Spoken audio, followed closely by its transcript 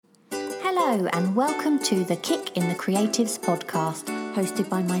Hello and welcome to the Kick in the Creatives podcast, hosted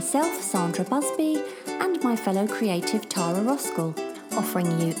by myself, Sandra Busby, and my fellow creative Tara Roskell,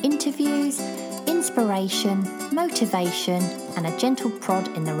 offering you interviews, inspiration, motivation, and a gentle prod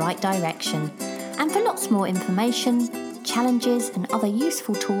in the right direction. And for lots more information, challenges, and other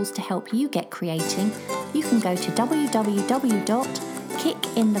useful tools to help you get creating, you can go to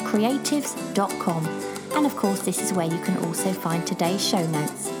www.kickinthecreatives.com. And of course, this is where you can also find today's show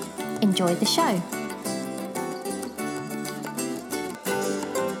notes. Enjoy the show.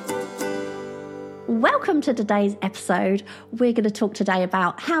 Welcome to today's episode. We're going to talk today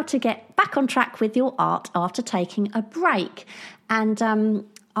about how to get back on track with your art after taking a break. And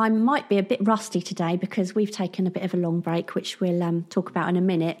I might be a bit rusty today because we've taken a bit of a long break, which we'll talk about in a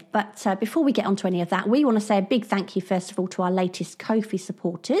minute. But before we get on to any of that, we want to say a big thank you, first of all, to our latest Ko-fi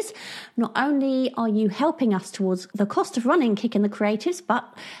supporters. Not only are you helping us towards the cost of running Kick in the Creatives,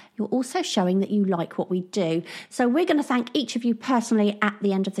 but you're also showing that you like what we do. So we're going to thank each of you personally at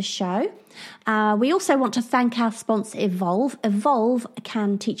the end of the show. We also want to thank our sponsor, Evolve. Evolve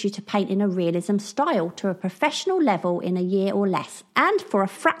can teach you to paint in a realism style to a professional level in a year or less, and for a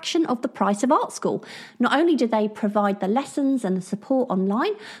fraction of the price of art school. Not only do they provide the lessons and the support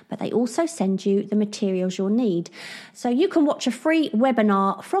online, but they also send you the materials you'll need. So you can watch a free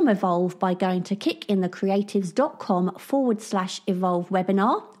webinar from Evolve by going to kickinthecreatives.com/Evolve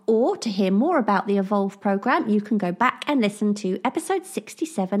webinar. Or to hear more about the Evolve program, you can go back and listen to episodes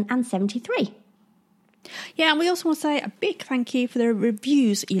 67 and 73. Yeah, and we also want to say a big thank you for the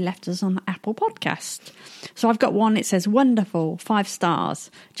reviews you left us on Apple Podcast. So I've got one, it says, wonderful, 5 stars.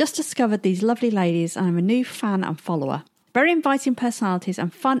 Just discovered these lovely ladies and I'm a new fan and follower. Very inviting personalities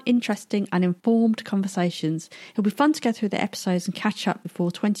and fun, interesting and informed conversations. It'll be fun to go through the episodes and catch up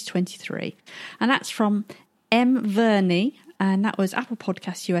before 2023. And that's from M. Verney. And that was Apple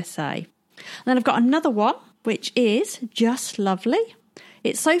Podcasts USA. And then I've got another one, which is just lovely.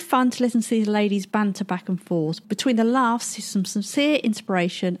 It's so fun to listen to these ladies banter back and forth. Between the laughs is some sincere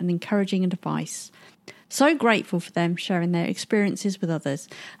inspiration and encouraging advice. So grateful for them sharing their experiences with others.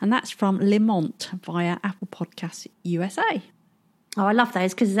 And that's from Limont via Apple Podcasts USA. Oh, I love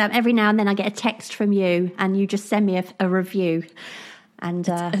those because every now and then I get a text from you and you just send me a review. And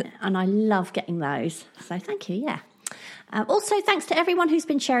I love getting those. So thank you, yeah. Also, thanks to everyone who's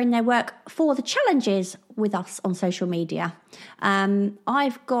been sharing their work for the challenges with us on social media.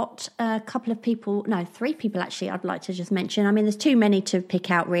 I've got a couple of people, 3 people actually, I'd like to just mention. I mean, there's too many to pick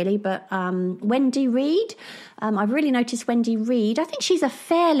out really, but Wendy Reed, I've really noticed Wendy Reed. I think she's a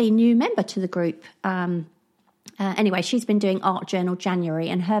fairly new member to the group. Anyway, she's been doing Art Journal January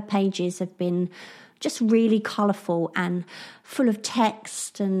and her pages have been just really colourful and full of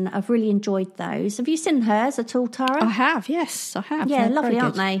text, and I've really enjoyed those. Have you seen hers at all, Tara? I have, yes, I have. Yeah, lovely,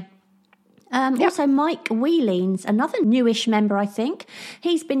 aren't they? Yep. Also, Mike Wheelings, another newish member, I think.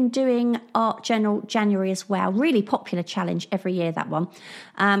 He's been doing Art Journal January as well. Really popular challenge every year, that one.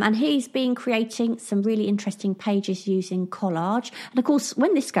 And he's been creating some really interesting pages using collage. And of course,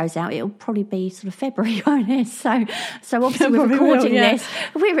 when this goes out, it'll probably be sort of February, won't it? So obviously we're recording this.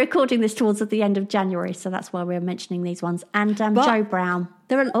 We're recording this towards the end of January, so that's why we're mentioning these ones. And Joe Brown.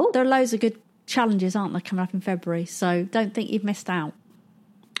 There are loads of good challenges, aren't there, coming up in February? So don't think you've missed out.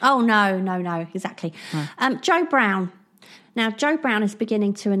 Oh, no, exactly. No. Joe Brown. Now, Joe Brown is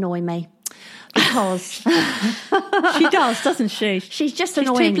beginning to annoy me because... She does, doesn't she? She's just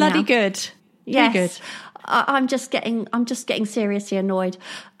annoying too bloody now. Good. Yes. Good. I'm just getting seriously annoyed.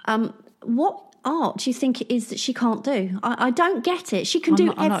 What art do you think it is that she can't do? I don't get it. She can do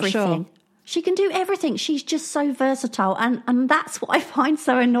everything. I'm not sure. She can do everything. She's just so versatile, and that's what I find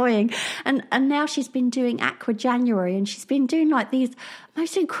so annoying. And now she's been doing Aqua January, and she's been doing like these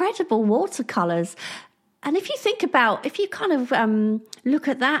most incredible watercolours. And if you kind of look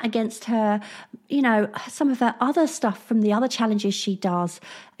at that against her, some of her other stuff from the other challenges she does,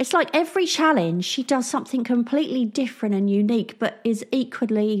 it's like every challenge she does something completely different and unique, but is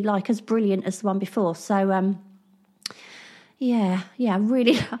equally like as brilliant as the one before. So, Yeah,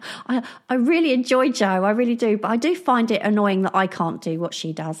 really, I really enjoy Jo, I really do, but I do find it annoying that I can't do what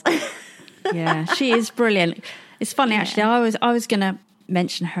she does. Yeah, she is brilliant. It's funny, actually, I was going to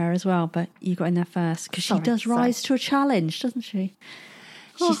mention her as well, but you got in there first, because she does rise to a challenge, doesn't she?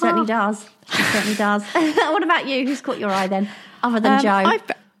 She certainly does. What about you? Who's caught your eye then, other than Jo?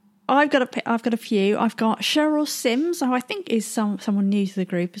 I've got a few. I've got Cheryl Sims, who I think is someone new to the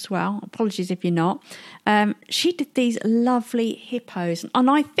group as well. Apologies if you're not. She did these lovely hippos, and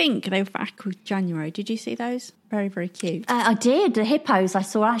I think they were for Aqua January. Did you see those? Very, very cute. I did. The hippos I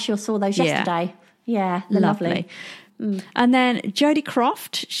saw. Actually, I saw those yesterday. Yeah, they're lovely. And then Jodie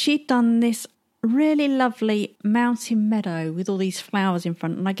Croft, she'd done this really lovely mountain meadow with all these flowers in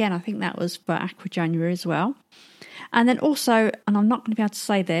front. And again, I think that was for Aqua January as well. And then also, and I'm not going to be able to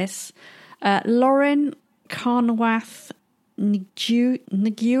say this, Lauren Carnwath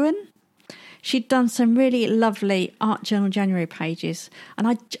Nguyen. She'd done some really lovely Art Journal January pages.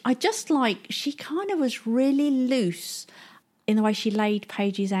 And I just like, she kind of was really loose in the way she laid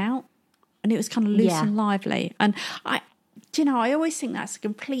pages out. And it was kind of loose and lively. And I always think that's a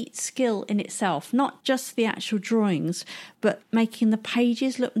complete skill in itself, not just the actual drawings, but making the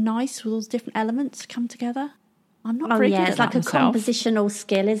pages look nice with all the different elements come together. I'm not very good at that it's like myself. a compositional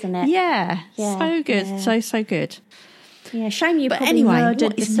skill, isn't it? Yeah, so good, so good. Yeah, shame you probably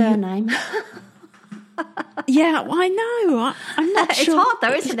murdered the surname. Yeah, I know. I'm not sure. It's hard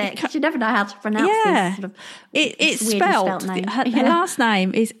though, isn't it? Because you never know how to pronounce this sort of it's spelled. Her last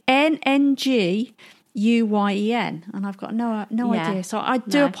name is Nguyen, and I've got no idea. So I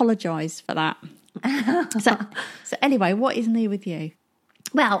do apologise for that. so anyway, what is new with you?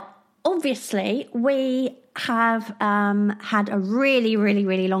 Well, obviously we have had a really, really,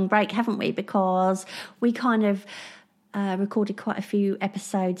 really long break, haven't we? Because we kind of recorded quite a few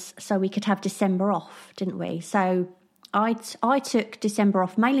episodes so we could have December off, didn't we? So I took December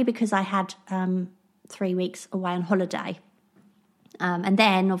off mainly because I had 3 weeks away on holiday. And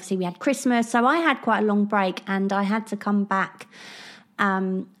then obviously we had Christmas, so I had quite a long break and I had to come back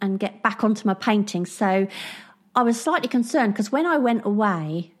and get back onto my painting. So I was slightly concerned because when I went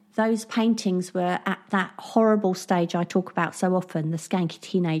away, those paintings were at that horrible stage I talk about so often, the skanky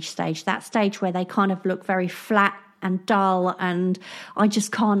teenage stage, that stage where they kind of look very flat and dull, and I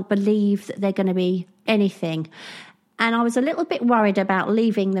just can't believe that they're going to be anything. And I was a little bit worried about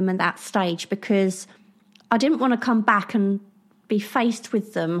leaving them at that stage because I didn't want to come back and be faced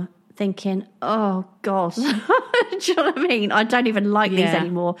with them thinking, oh God, do you know what I mean? I don't even like these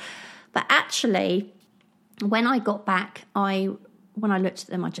anymore. But actually, when I got back, when I looked at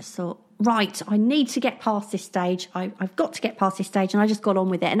them, I just thought, right, I need to get past this stage. I've got to get past this stage, and I just got on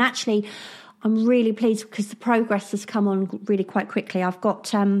with it. And actually, I'm really pleased because the progress has come on really quite quickly. I've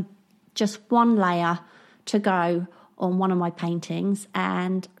got just one layer to go on one of my paintings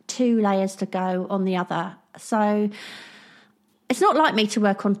and 2 layers to go on the other. So it's not like me to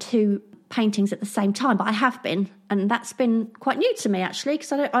work on 2 paintings at the same time, but I have been, and that's been quite new to me actually,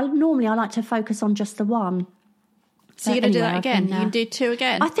 because I normally like to focus on just the one. So you're going to do that again? You can do 2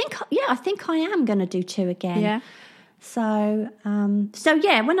 again? I think I am going to do 2 again. Yeah. So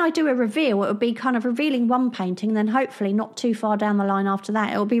when I do a reveal, it will be kind of revealing one painting, and then hopefully not too far down the line after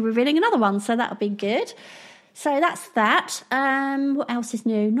that, it will be revealing another one. So that'll be good. So that's that. What else is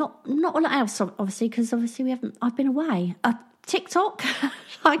new? Not a lot else, obviously, because obviously I've been away. TikTok,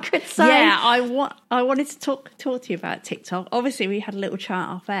 I could say. Yeah, I wanted to talk to you about TikTok. Obviously, we had a little chat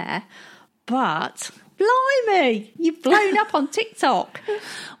off air, but blimey, you've blown up on TikTok.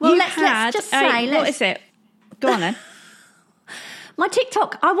 Well, let's just say, what is it? Go on then. My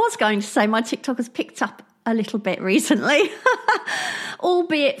TikTok, I was going to say my TikTok has picked up a little bit recently,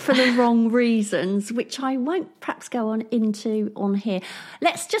 albeit for the wrong reasons, which I won't perhaps go into on here.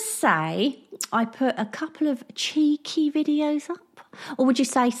 Let's just say I put a couple of cheeky videos up. Or would you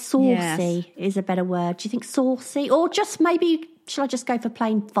say saucy is a better word? Do you think saucy? Or just maybe, shall I just go for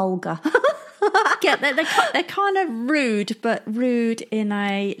plain vulgar? Yeah, they're kind of rude, but rude in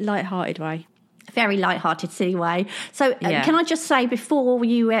a light-hearted way. Very light-hearted, silly way. So can I just say, before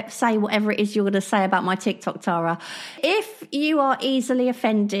you say whatever it is you're going to say about my TikTok, Tara, if you are easily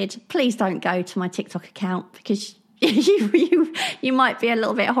offended, please don't go to my TikTok account because you might be a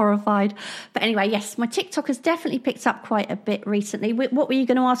little bit horrified. But anyway, yes, my TikTok has definitely picked up quite a bit recently. What were you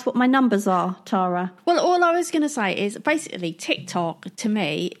going to ask what my numbers are, Tara? Well, all I was going to say is basically TikTok to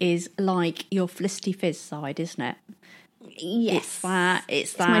me is like your Felicity Fizz side, isn't it? Yes.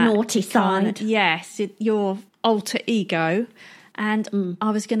 It's my naughty side. Yes, your alter ego. And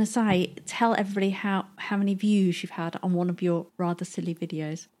I was going to say, tell everybody how many views you've had on one of your rather silly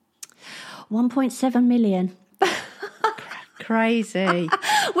videos. 1.7 million. Crazy.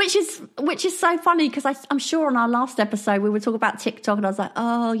 which is so funny because I'm sure on our last episode we were talking about TikTok and I was like,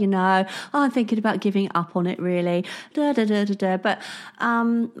 I'm thinking about giving up on it really. But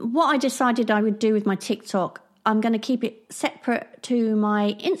what I decided I would do with my TikTok, I'm going to keep it separate to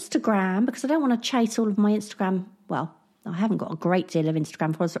my Instagram because I don't want to chase all of my Instagram. Well, I haven't got a great deal of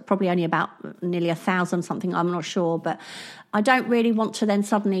Instagram followers, probably only about nearly 1,000 something, I'm not sure. But I don't really want to then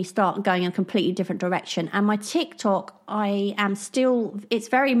suddenly start going in a completely different direction. And my TikTok, it's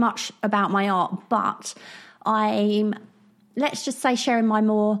very much about my art, but let's just say, sharing my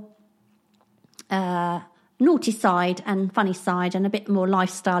more naughty side and funny side and a bit more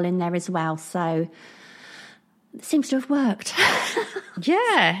lifestyle in there as well. So it seems to have worked.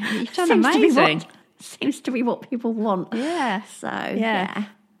 Yeah, you've done amazing. Seems to be what people want. Yeah. So, yeah.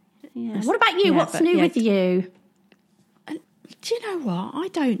 What about you? What's new with you? Do you know what? I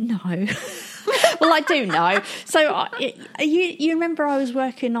don't know. Well, I do know. So you remember I was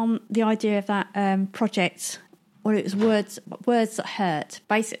working on the idea of that project, or it was words that hurt.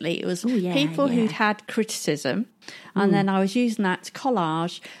 Basically, it was people who'd had criticism, and then I was using that to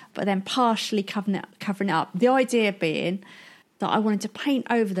collage, but then partially covering it up. The idea being that I wanted to paint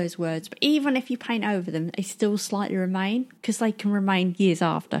over those words, but even if you paint over them, they still slightly remain, because they can remain years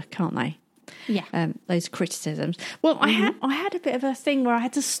after, can't they? Yeah. Those criticisms. Well, I had a bit of a thing where I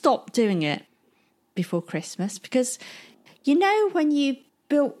had to stop doing it before Christmas, because you know when you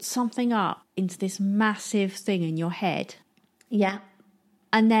built something up into this massive thing in your head,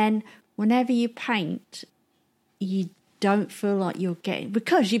 and then whenever you paint, you don't feel like you're getting,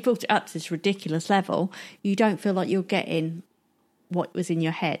 because you built it up to this ridiculous level, you don't feel like you're getting what was in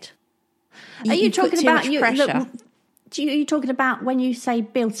your head. Are you talking about pressure? You're talking about when you say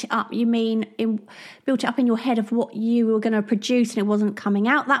built it up, you mean built it up in your head of what you were going to produce and it wasn't coming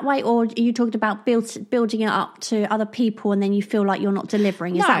out that way? Or are you talking about building it up to other people and then you feel like you're not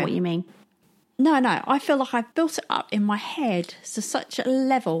delivering? Is that what you mean? No. I feel like I've built it up in my head to such a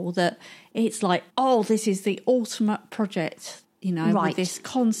level that it's like, oh, this is the ultimate project, with this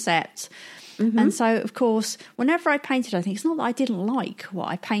concept. Mm-hmm. And so, of course, whenever I painted, I think it's not that I didn't like what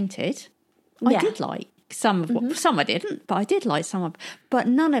I painted. I did like some of what, some I didn't, but I did like some of, but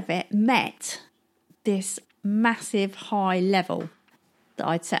none of it met this massive high level that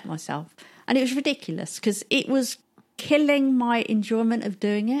I'd set myself. And it was ridiculous because it was killing my enjoyment of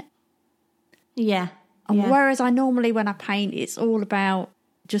doing it. Yeah. And whereas I normally, when I paint, it's all about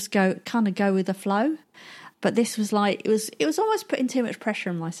just go with the flow. But this was like, it was almost putting too much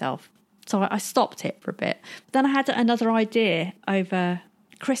pressure on myself. So I stopped it for a bit. But then I had another idea over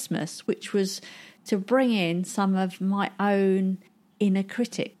Christmas, which was to bring in some of my own inner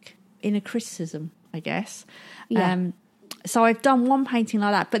criticism, I guess. Yeah. So I've done one painting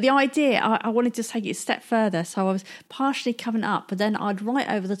like that. But the idea, I wanted to take it a step further. So I was partially covering it up, but then I'd write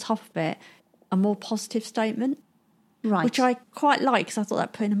over the top of it a more positive statement. Right. Which I quite like, because I thought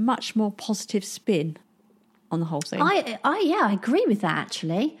that put in a much more positive spin on the whole thing. I agree with that,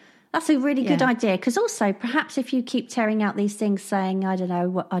 actually. That's a really good idea, because also perhaps if you keep tearing out these things saying, I don't know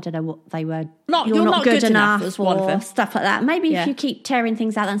what they were, you're not good enough or stuff like that. Maybe if you keep tearing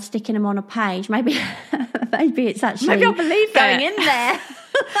things out and sticking them on a page, maybe it's actually I'll believe going in there.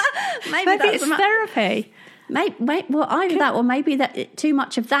 maybe it's therapy. Either that, or maybe that too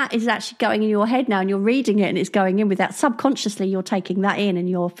much of that is actually going in your head now, and you're reading it, and it's going in with that. Subconsciously, you're taking that in, and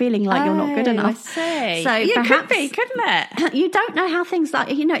you're feeling like you're not good enough. I see. So perhaps, could be, couldn't it? You don't know how things like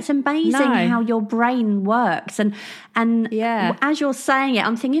it's amazing how your brain works, and as you're saying it,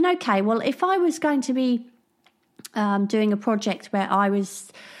 I'm thinking, okay, well, if I was going to be doing a project where I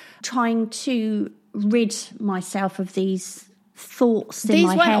was trying to rid myself of these thoughts in my head.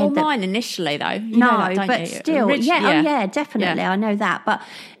 These weren't all mine initially, though. But still, definitely. Yeah. I know that. But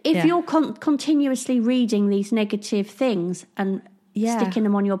if you're continuously reading these negative things and sticking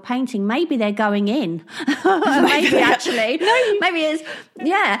them on your painting, maybe they're going in. maybe it's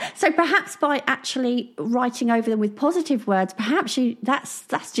So perhaps by actually writing over them with positive words, perhaps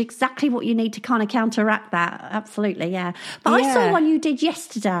that's exactly what you need to kind of counteract that. Absolutely, yeah. But I saw one you did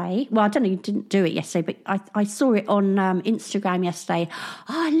yesterday. Well, I don't know, you didn't do it yesterday, but I saw it on Instagram yesterday.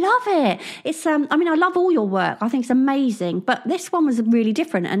 Oh, I love it. It's I love all your work. I think it's amazing. But this one was really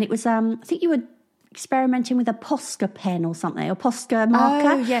different, and it was I think you were experimenting with a Posca pen or something, a Posca marker.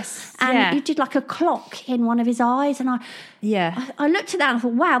 Oh, yes. And you did like a clock in one of his eyes. And I looked at that and I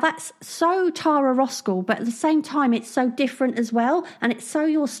thought, wow, that's so Tara Roskell, but at the same time, it's so different as well. And it's so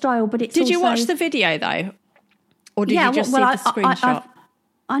your style, but it's Did you watch the video, though? Or did you just see the screenshot?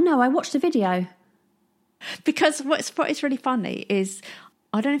 I know, I watched the video. Because what's really funny is,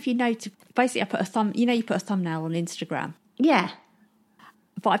 I don't know if you know, basically I put you put a thumbnail on Instagram. Yeah.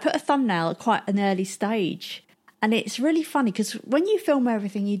 But I put a thumbnail at quite an early stage. And it's really funny because when you film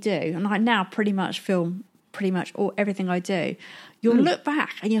everything you do, and I now pretty much film everything I do, you'll look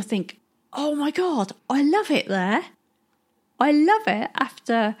back and you'll think, oh my God, I love it there. I love it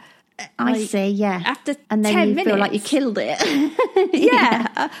after... I see, yeah. After and then 10 you minutes. feel like you killed it.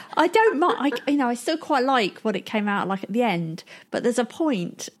 I don't mind. I still quite like what it came out like at the end. But there's a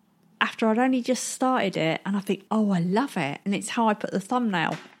point after I'd only just started it, and I think, oh, I love it. And it's how I put the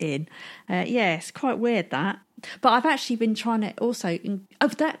thumbnail in. Yeah, it's quite weird that. But I've actually been trying to also,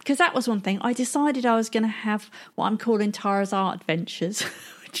 because that was one thing. I decided I was going to have what I'm calling Tara's Art Adventures,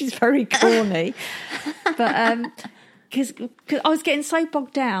 which is very corny. But because I was getting so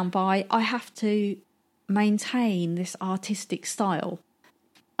bogged down by, I have to maintain this artistic style.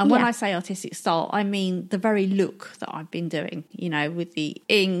 And when I say artistic style, I mean the very look that I've been doing, with the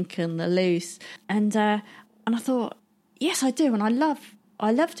ink and the loose. And I thought, yes, I do. And I love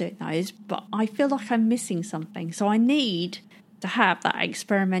doing those, but I feel like I'm missing something. So I need to have that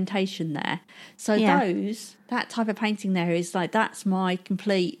experimentation there. So that type of painting there is like, that's my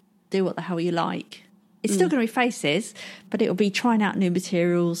complete do what the hell you like. It's still going to be faces, but it'll be trying out new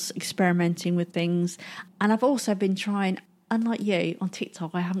materials, experimenting with things. And I've also been trying, unlike you, on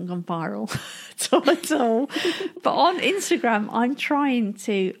TikTok, I haven't gone viral at all. But on Instagram, I'm trying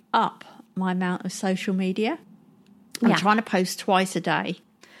to up my amount of social media. I'm trying to post twice a day.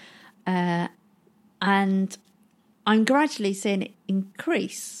 And I'm gradually seeing it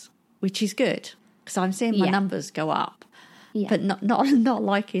increase, which is good, because I'm seeing my numbers go up. Yeah. But not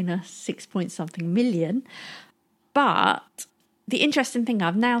like in a 6 point something million. But the interesting thing,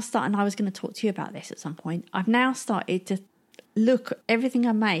 I've now started, and I was going to talk to you about this at some point, I've now started to look at everything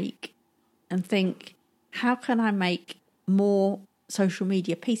I make and think, how can I make more social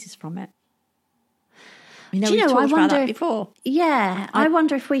media pieces from it? We've talked about that before. Yeah, I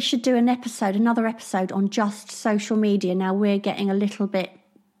wonder if we should do another episode on just social media. Now we're getting a little bit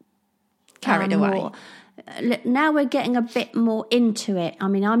carried away. Now we're getting a bit more into it. I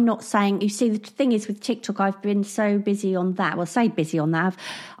mean, I'm not saying, you see, the thing is with TikTok, I've been so busy on that. Well, say busy on that.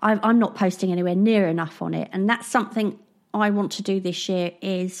 I'm not posting anywhere near enough on it. And that's something I want to do this year,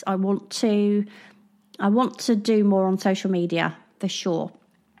 is I want to do more on social media for sure.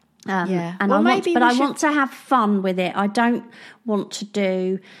 And I want to have fun with it. I don't want to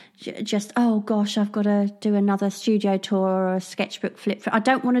do just, oh gosh, I've got to do another studio tour or a sketchbook flip. I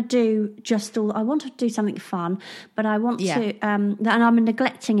don't want to do just all. I want to do something fun, but I want to. And I'm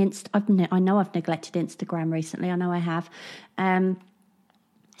neglecting I know I've neglected Instagram recently. I know I have.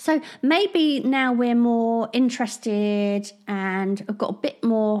 So maybe now we're more interested and have got a bit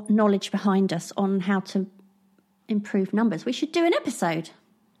more knowledge behind us on how to improve numbers. We should do an episode.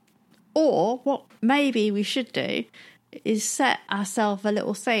 Or what maybe we should do is set ourselves a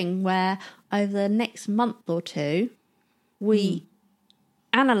little thing where over the next month or two, we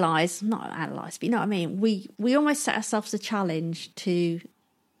not analyse, but you know what I mean? We almost set ourselves a challenge to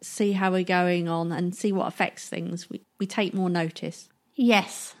see how we're going on and see what affects things. We take more notice.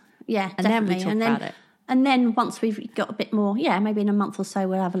 Yes. Yeah, and definitely. Then we talk about it. And then once we've got a bit more, maybe in a month or so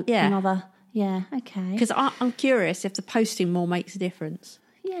we'll have another, okay. Because I'm curious if the posting more makes a difference.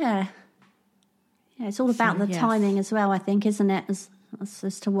 Yeah. Yeah, it's all about the timing as well, I think, isn't it?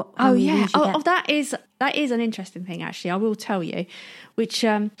 As to what. That is an interesting thing, actually. I will tell you, which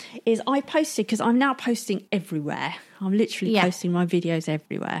is I posted, because I'm now posting everywhere. I'm literally posting my videos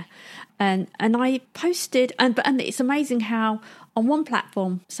everywhere, and I posted, and it's amazing how on one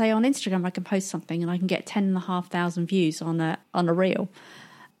platform, say on Instagram, I can post something and I can get 10,500 views on a reel,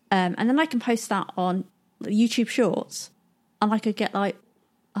 and then I can post that on YouTube Shorts, and I could get like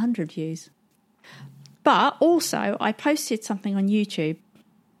 100 views. But also, I posted something on YouTube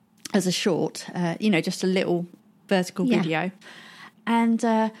as a short, just a little vertical video, and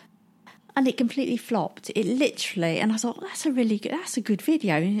it completely flopped. It literally, and I thought, that's a good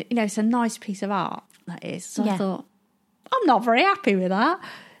video. It's a nice piece of art, that is. So I thought, I'm not very happy with that.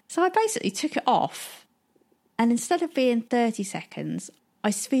 So I basically took it off, and instead of being 30 seconds, I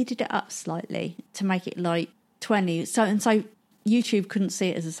speeded it up slightly to make it like 20. So YouTube couldn't see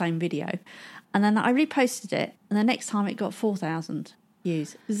it as the same video. And then I reposted it, and the next time it got 4,000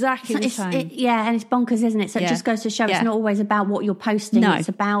 views. Exactly the same. And it's bonkers, isn't it? So it just goes to show it's not always about what you're posting. No. It's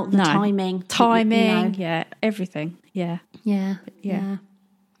about the timing. Everything. Yeah.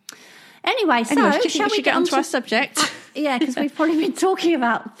 Anyway, shall we get on to our subject? Because we've probably been talking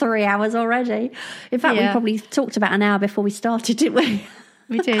about 3 hours already. In fact, we probably talked about an hour before we started, didn't we?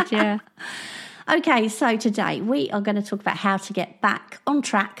 We did, yeah. Okay, so today we are going to talk about how to get back on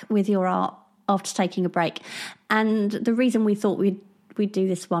track with your art after taking a break. And the reason we thought we'd do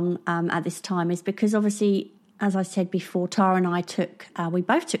this one at this time is because obviously, as I said before, Tara and I we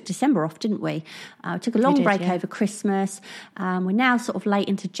both took December off, didn't we? Took a long break over Christmas. We're now sort of late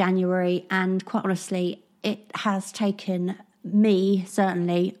into January, and quite honestly, it has taken me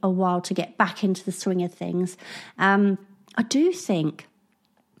certainly a while to get back into the swing of things. I do think,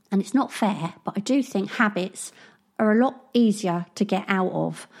 and it's not fair, but I do think habits are a lot easier to get out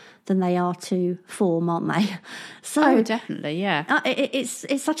of than they are to form, aren't they? So definitely, yeah.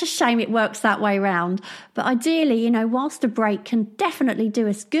 It's such a shame it works that way round. But ideally, whilst a break can definitely do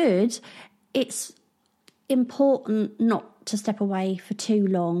us good, it's important not to step away for too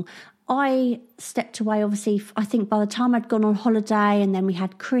long. I stepped away, obviously, I think by the time I'd gone on holiday, and then we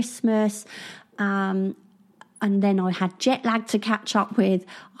had Christmas, and then I had jet lag to catch up with.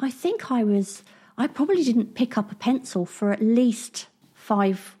 I think I probably didn't pick up a pencil for at least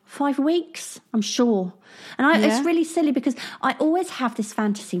five weeks, I'm sure. And it's really silly because I always have this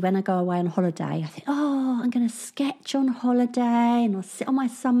fantasy when I go away on holiday. I think, I'm going to sketch on holiday, and I'll sit on my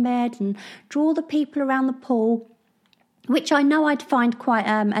sunbed and draw the people around the pool, which I know I'd find quite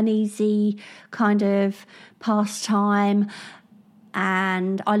an easy kind of pastime.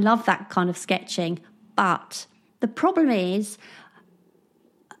 And I love that kind of sketching. But the problem is,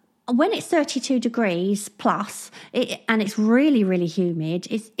 when it's 32 degrees plus and it's really, really humid,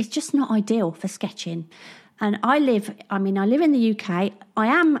 it's just not ideal for sketching. And I live in the UK. I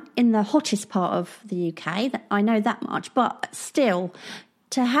am in the hottest part of the UK. I know that much. But still,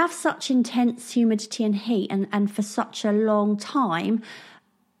 to have such intense humidity and heat and for such a long time,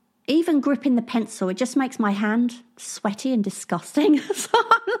 even gripping the pencil, it just makes my hand sweaty and disgusting. So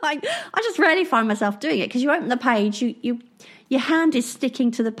I'm like, I just rarely find myself doing it, because you open the page, your hand is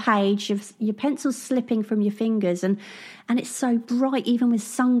sticking to the page, your pencil's slipping from your fingers, and it's so bright, even with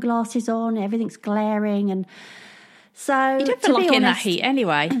sunglasses on, everything's glaring. And so you don't feel like in that heat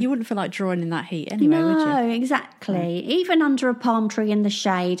anyway. You wouldn't feel like drawing in that heat anyway, would you? No, exactly. Even under a palm tree in the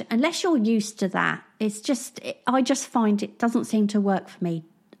shade, unless you're used to that, I just find it doesn't seem to work for me.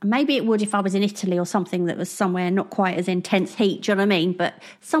 Maybe it would if I was in Italy or something that was somewhere not quite as intense heat, do you know what I mean? But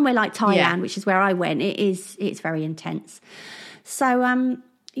somewhere like Thailand, which is where I went, it's very intense. So,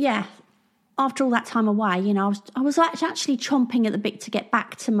 after all that time away, I was actually chomping at the bit to get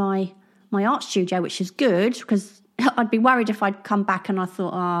back to my art studio, which is good, because I'd be worried if I'd come back and I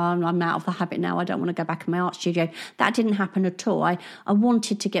thought, I'm out of the habit now, I don't want to go back in my art studio. That didn't happen at all. I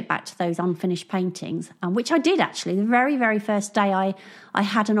wanted to get back to those unfinished paintings, which I did actually. The very, very first day I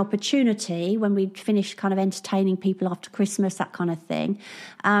had an opportunity, when we'd finished kind of entertaining people after Christmas, that kind of thing.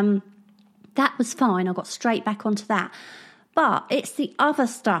 That was fine. I got straight back onto that. But it's the other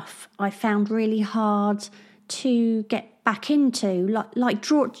stuff I found really hard to get back into, like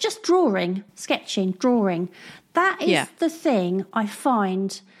drawing, sketching, drawing. That is the thing I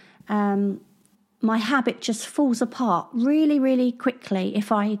find my habit just falls apart really, really quickly if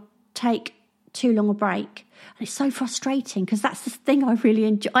I take too long a break. And it's so frustrating, because that's the thing I really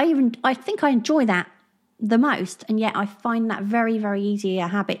enjoy. I think I enjoy that the most, and yet I find that very, very easy a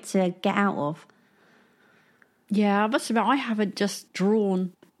habit to get out of. Yeah, I must admit, I haven't just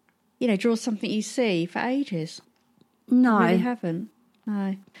drawn something you see for ages. No. I really haven't.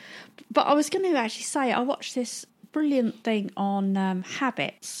 No. But I was going to actually say, I watched this brilliant thing on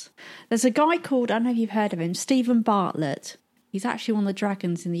habits. There's a guy called, I don't know if you've heard of him, Stephen Bartlett. He's actually one of the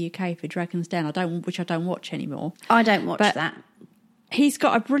dragons in the UK for Dragon's Den, which I don't watch anymore. I don't watch that. He's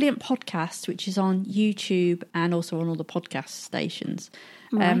got a brilliant podcast, which is on YouTube and also on all the podcast stations.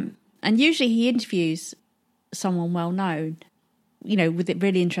 Right. And usually he interviews someone well known, with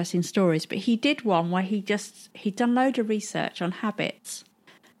really interesting stories. But he did one where he'd done load of research on habits,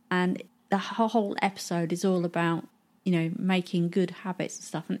 and the whole episode is all about making good habits and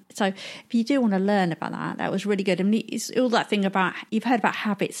stuff. And so if you do want to learn about that was really good. I mean, it's all that thing about, you've heard about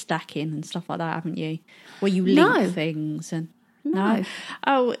habit stacking and stuff like that, haven't you? Where you link things and no.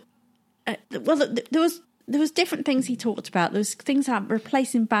 Well, there was different things he talked about. There was things like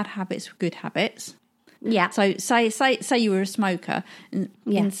replacing bad habits with good habits. Yeah. So say you were a smoker, and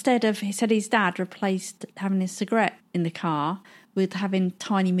instead of, he said his dad replaced having a cigarette in the car with having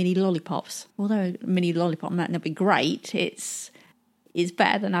tiny mini lollipops. Although a mini lollipop might not be great, it's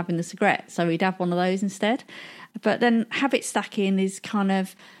better than having the cigarette. So he'd have one of those instead. But then habit stacking is kind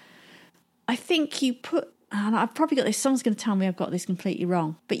of, I think you put, and I've probably got this, someone's going to tell me I've got this completely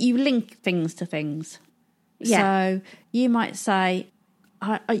wrong, but you link things to things. Yeah. So you might say,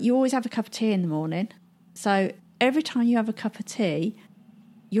 you always have a cup of tea in the morning. So every time you have a cup of tea,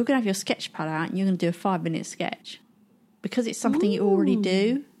 you're going to have your sketch pad out and you're going to do a 5-minute sketch, because it's something you already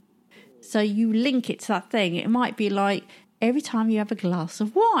do. So you link it to that thing. It might be like every time you have a glass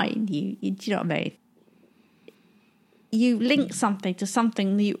of wine, you do you know what I mean? You link something to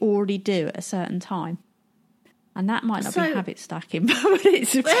something that you already do at a certain time. And that might not be habit stacking, but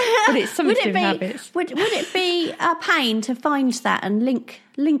it's something to do with habits. Would it be a pain to find that and link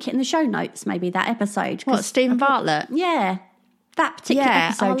it in the show notes, maybe, that episode? What, Stephen Bartlett? Yeah. That particular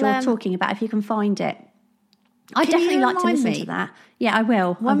episode you're talking about, if you can find it. I Can definitely you like to remind listen me? to that. Yeah, I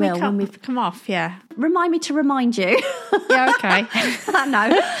will. When I will. we When we come off, yeah. remind me to remind you. Yeah, okay.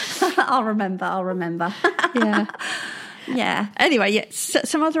 No, I'll remember. Yeah. Yeah. Anyway, yeah,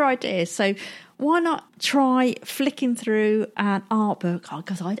 some other ideas. So why not try flicking through an art book?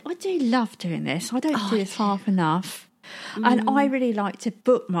 Because I do love doing this. I don't do this half enough. And I really like to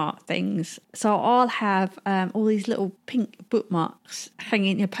bookmark things. So I'll have all these little pink bookmarks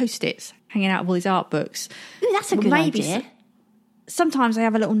hanging, Post-its hanging out of all these art books. Ooh, that's a good idea. Sometimes they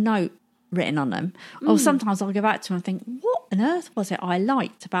have a little note written on them. Or sometimes I'll go back to them and think, what on earth was it I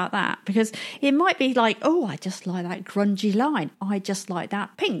liked about that? Because it might be like, oh, I just like that grungy line. I just like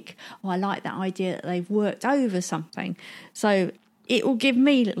that pink. Or I like that idea that they've worked over something. So it will give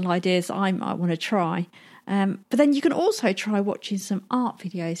me little ideas I might want to try. But then you can also try watching some art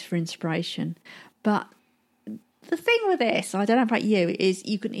videos for inspiration. But the thing with this, I don't know about you, is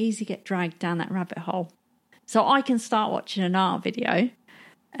you can easily get dragged down that rabbit hole. So I can start watching an art video,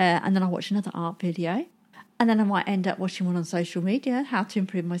 and then I'll watch another art video, and then I might end up watching one on social media, how to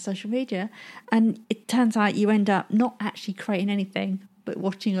improve my social media. And it turns out you end up not actually creating anything, but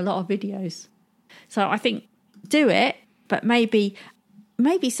watching a lot of videos. So I think do it, but maybe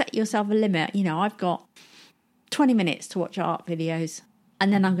set yourself a limit. I've got 20 minutes to watch art videos,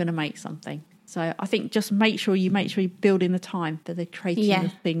 and then I'm going to make something. So I think just make sure you build in the time for the creating the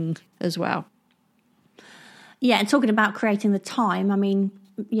thing as well. Yeah, and talking about creating the time, I mean,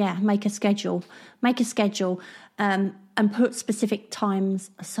 make a schedule, and put specific times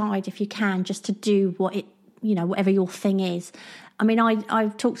aside if you can, just to do whatever your thing is. I mean,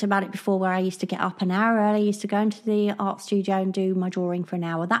 I've talked about it before, where I used to get up an hour early, used to go into the art studio and do my drawing for an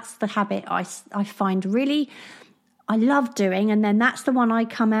hour. That's the habit I find really, I love doing, and then that's the one I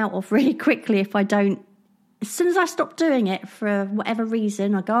come out of really quickly if I don't. As soon as I stop doing it for whatever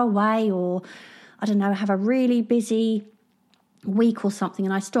reason, I go away, or I don't know, have a really busy week or something,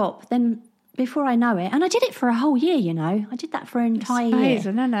 and I stop, then before I know it, and I did it for a whole year, I did that for an entire year.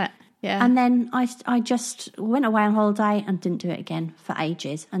 Amazing, isn't it? Yeah. And then I just went away on holiday and didn't do it again for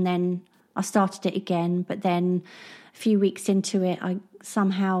ages. And then I started it again, but then a few weeks into it, I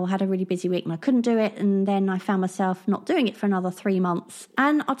somehow had a really busy week and I couldn't do it. And then I found myself not doing it for another 3 months.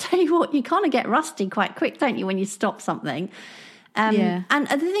 And I'll tell you what, you kind of get rusty quite quick, don't you, when you stop something? And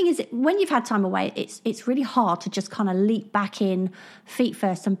the thing is, when you've had time away, it's really hard to just kind of leap back in feet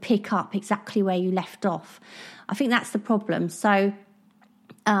first and pick up exactly where you left off. I think that's the problem. So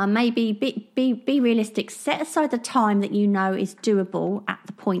maybe be realistic. Set aside the time that you know is doable at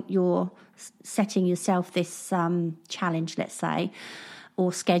the point you're setting yourself this challenge, let's say,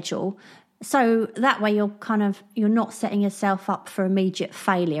 or schedule. So that way you're not setting yourself up for immediate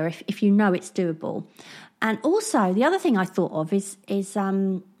failure if you know it's doable. And also, the other thing I thought of is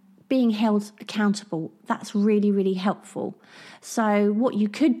being held accountable. That's really, really helpful. So what you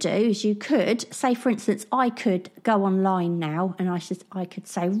could do is say, for instance, I could go online now and I could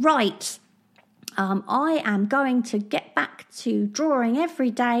say, right, I am going to get back to drawing every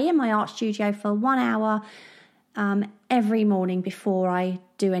day in my art studio for 1 hour every morning before I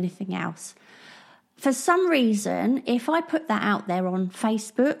do anything else. For some reason, if I put that out there on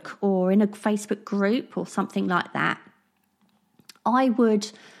Facebook or in a Facebook group or something like that, I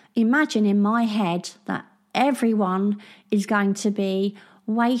would imagine in my head that everyone is going to be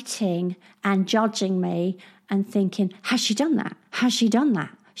waiting and judging me and thinking, has she done that? Has she done that?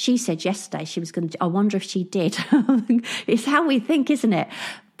 She said yesterday she was going to do, I wonder if she did. It's how we think, isn't it?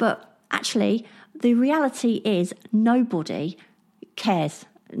 But actually, the reality is nobody cares.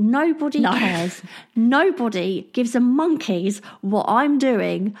 Nobody cares. Nobody gives a monkey's what I'm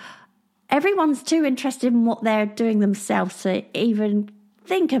doing. Everyone's too interested in what they're doing themselves to even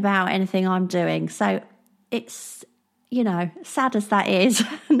think about anything I'm doing. So it's, sad as that is,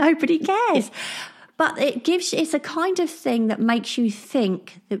 nobody cares. But it's a kind of thing that makes you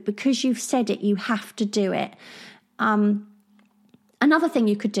think that because you've said it, you have to do it. Another thing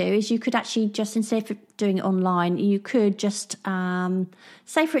you could do is you could actually just, instead of doing it online, you could just,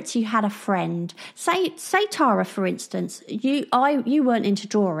 say for instance, you had a friend. Say Tara, for instance, you weren't into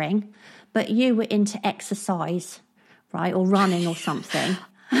drawing, but you were into exercise, right, or running or something.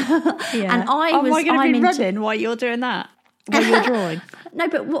 Yeah. And I'm going to be running while you're doing that, while you're drawing. No,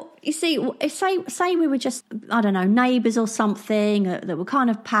 but what you see, say we were just, I don't know, neighbours or something that were kind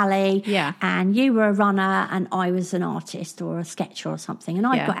of pally, yeah. And you were a runner and I was an artist or a sketcher or something, and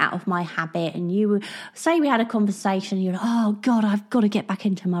I got out of my habit, and you were, say we had a conversation, and you're like, oh God, I've got to get back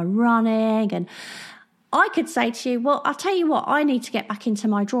into my running, and I could say to you, well, I'll tell you what, I need to get back into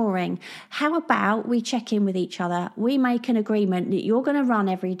my drawing. How about we check in with each other? We make an agreement that you're going to run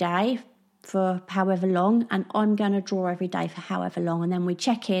every day for however long, and I'm going to draw every day for however long. And then we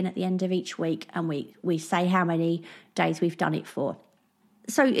check in at the end of each week and we say how many days we've done it for.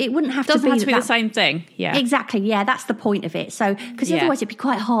 So it wouldn't have Doesn't to be, have to be the same thing. Yeah. Exactly. Yeah, that's the point of it. So, because otherwise it'd be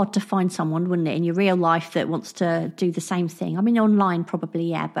quite hard to find someone, wouldn't it, in your real life that wants to do the same thing. I mean, online probably,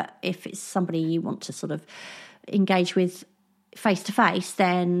 yeah, but if it's somebody you want to sort of engage with face to face,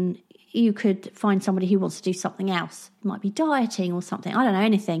 then you could find somebody who wants to do something else. It might be dieting or something. I don't know,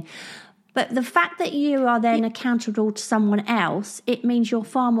 anything. But the fact that you are then accountable to someone else, it means you're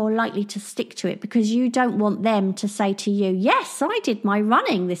far more likely to stick to it, because you don't want them to say to you, yes, I did my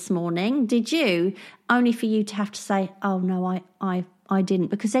running this morning, did you? Only for you to have to say, oh, no, I didn't.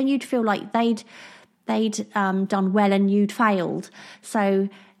 Because then you'd feel like they'd done well and you'd failed. So,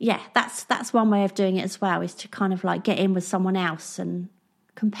 yeah, that's one way of doing it as well, is to kind of like get in with someone else and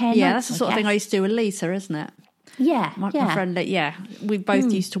compare Yeah, notes, that's the sort of thing I used to do with Lisa, isn't it? Yeah, my friend, we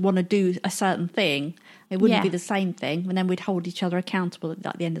both used to want to do a certain thing. It wouldn't be the same thing, and then we'd hold each other accountable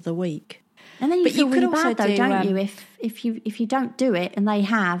at the end of the week. And then you feel really bad, though, don't you? If you don't do it and they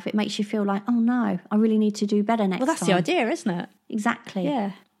have, it makes you feel like, oh no, I really need to do better next time. Well, that's the idea, isn't it? Exactly.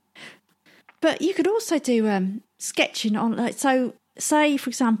 Yeah. But you could also do sketching on, like, so say, for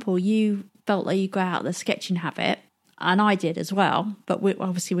example, you felt like you got out of the sketching habit, and I did as well, but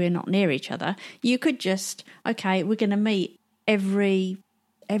obviously we're not near each other. You could just, okay, we're going to meet every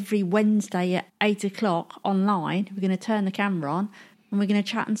Wednesday at 8 o'clock online. We're going to turn the camera on and we're going to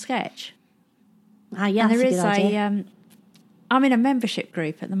chat and sketch. Yeah, and there that's is a good idea. I'm in a membership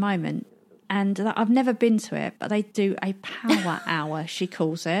group at the moment, and I've never been to it, but they do a power hour, she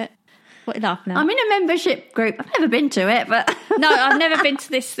calls it. What are you laughing at? I'm in a membership group. I've never been to it, but... No, I've never been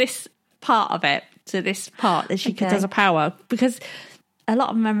to this part of it. To this part that she does a power, because a lot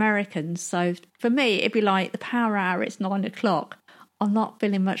of them are Americans. So for me, it'd be like the power hour. It's 9 o'clock. I'm not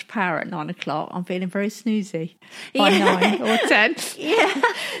feeling much power at 9 o'clock. I'm feeling very snoozy by 9 or 10. Yeah.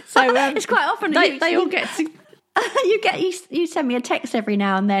 So it's quite often they all get to. You send me a text every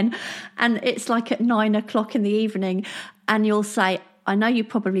now and then, and it's like at 9 o'clock in the evening, and you'll say, I know you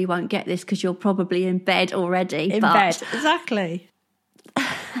probably won't get this because you're probably in bed already. In bed, exactly.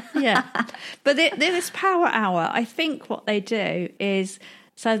 Yeah, but this power hour, I think what they do is,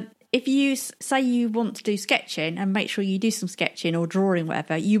 so if you say you want to do sketching, and make sure you do some sketching or drawing,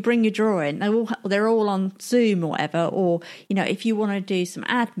 whatever, you bring your drawing. They're all on Zoom or whatever, or if you want to do some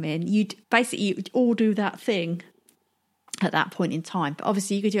admin, you'd all do that thing at that point in time. But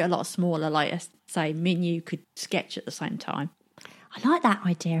obviously, you could do it a lot smaller, like say me and you could sketch at the same time. I like that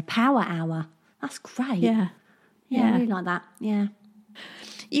idea, a power hour. That's great. Yeah, I really like that. Yeah.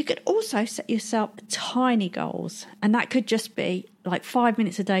 You could also set yourself tiny goals, and that could just be like 5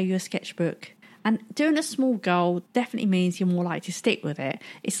 minutes a day, your sketchbook. And doing a small goal definitely means you're more likely to stick with it.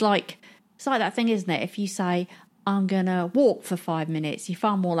 It's like that thing, isn't it? If you say, I'm going to walk for 5 minutes, you're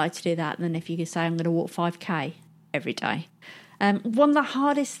far more likely to do that than if you could say, I'm going to walk 5K every day. One of the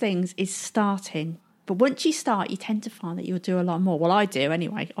hardest things is starting. But once you start, you tend to find that you'll do a lot more. Well, I do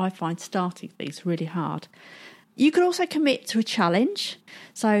anyway. I find starting things really hard. You could also commit to a challenge.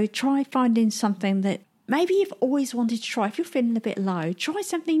 So try finding something that maybe you've always wanted to try. If you're feeling a bit low, try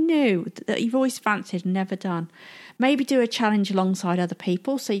something new that you've always fancied and never done. Maybe do a challenge alongside other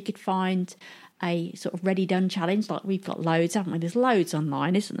people. So you could find a sort of ready-done challenge, like we've got loads, haven't we? There's loads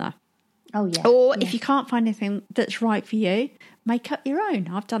online, isn't there? Oh, yeah. Or if you can't find anything that's right for you, make up your own.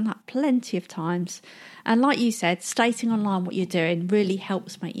 I've done that plenty of times. And like you said, stating online what you're doing really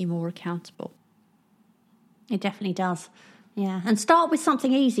helps make you more accountable. It definitely does. Yeah. And start with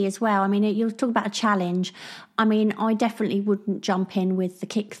something easy as well. I mean, you'll talk about a challenge. I mean, I definitely wouldn't jump in with the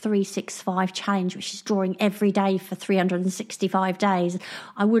Kick 365 challenge, which is drawing every day for 365 days.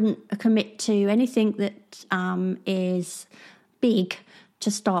 I wouldn't commit to anything that is big to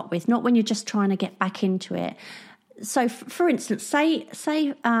start with, not when you're just trying to get back into it. So, for instance, say as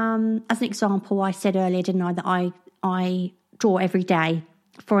an example, I said earlier, didn't I, that I draw every day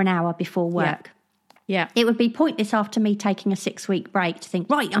for an hour before work. Yeah. It would be pointless after me taking a 6-week break to think,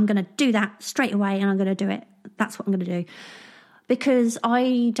 right, I'm going to do that straight away and I'm going to do it. That's what I'm going to do. Because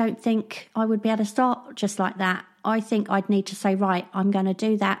I don't think I would be able to start just like that. I think I'd need to say, right, I'm going to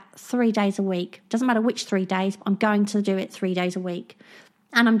do that 3 days a week. Doesn't matter which 3 days, but I'm going to do it 3 days a week.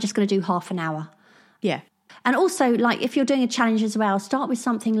 And I'm just going to do half an hour. Yeah. And also, like, if you're doing a challenge as well, start with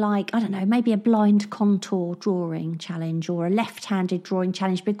something like, I don't know, maybe a blind contour drawing challenge or a left-handed drawing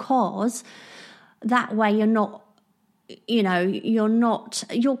challenge, because that way you're not,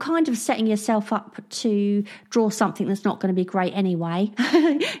 you're kind of setting yourself up to draw something that's not going to be great anyway,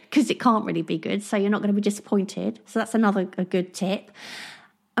 because it can't really be good. So you're not going to be disappointed. So that's a good tip.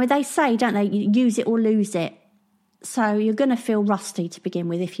 I mean, they say, don't they, you use it or lose it. So you're going to feel rusty to begin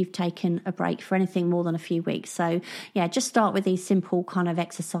with if you've taken a break for anything more than a few weeks. So, yeah, just start with these simple kind of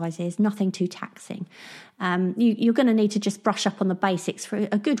exercises, nothing too taxing. You're going to need to just brush up on the basics for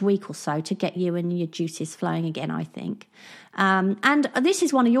a good week or so to get you and your juices flowing again, I think. And this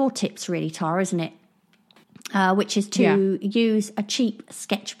is one of your tips, really, Tara, isn't it? Which is to use a cheap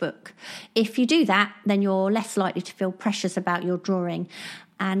sketchbook. If you do that, then you're less likely to feel precious about your drawing.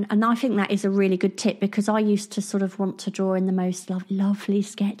 And I think that is a really good tip, because I used to sort of want to draw in the most lovely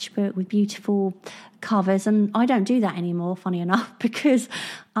sketchbook with beautiful covers, and I don't do that anymore, funny enough, because...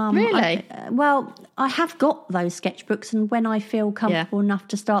 Really? I have got those sketchbooks, and when I feel comfortable enough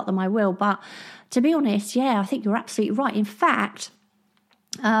to start them, I will. But to be honest, I think you're absolutely right. In fact,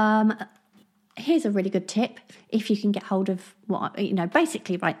 here's a really good tip. If you can get hold of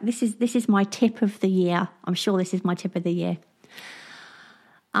basically, right, this is my tip of the year. I'm sure this is my tip of the year.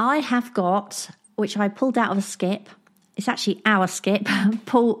 I have got, which I pulled out of a skip. It's actually our skip.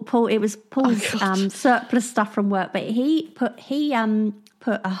 Paul. It was Paul's surplus stuff from work, but he put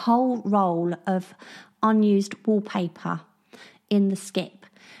a whole roll of unused wallpaper in the skip,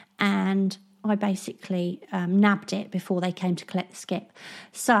 and I basically nabbed it before they came to collect the skip.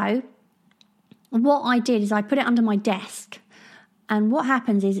 So what I did is I put it under my desk. And what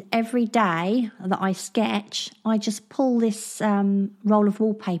happens is every day that I sketch, I just pull this roll of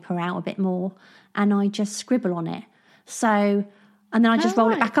wallpaper out a bit more, and I just scribble on it. So, and then I just roll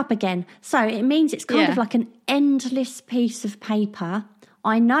it back up again. So it means it's kind of like an endless piece of paper.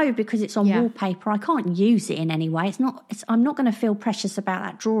 I know, because it's on wallpaper, I can't use it in any way. I'm not going to feel precious about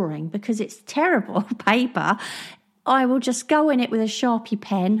that drawing because it's terrible paper. I will just go in it with a Sharpie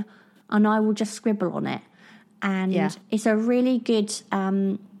pen and I will just scribble on it. And it's a really good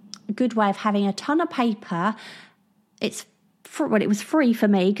way of having a ton of paper. It was free for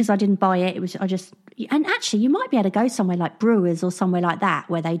me because I didn't buy it. And actually, you might be able to go somewhere like Brewers or somewhere like that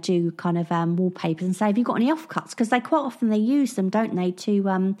where they do kind of wallpapers and say, have you got any offcuts? Because they quite often use them, don't they,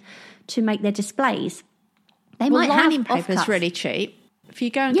 to make their displays. They might have lining paper is really cheap. If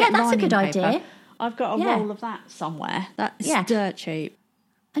you go and get that's a good paper, idea. I've got a roll of that somewhere. That's dirt cheap.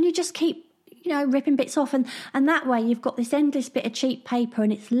 And you just keep ripping bits off, and that way you've got this endless bit of cheap paper,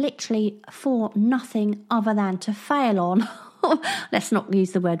 and it's literally for nothing other than to fail on. Let's not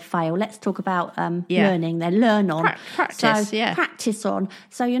use the word fail. Let's talk about learning. They learn on. Practice, practice on.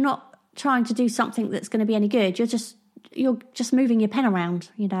 So you're not trying to do something that's going to be any good. You're just moving your pen around,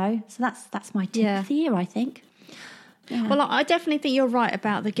 So that's my tip of the year, I think. Yeah. Well, I definitely think you're right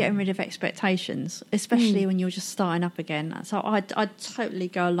about the getting rid of expectations, especially when you're just starting up again. So I'd totally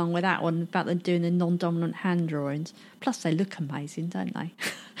go along with that one about them doing the non-dominant hand drawings. Plus, they look amazing, don't they?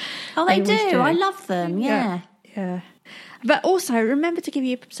 Oh, they do. I love them, yeah. But also, remember to give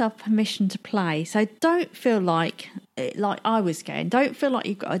yourself permission to play. So don't feel like I was getting, don't feel like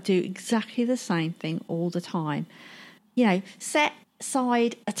you've got to do exactly the same thing all the time. Set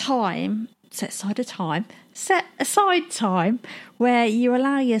aside time where you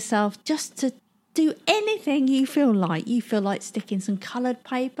allow yourself just to do anything you feel like. You feel like sticking some coloured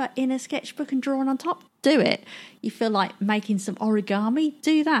paper in a sketchbook and drawing on top, do it. You feel like making some origami,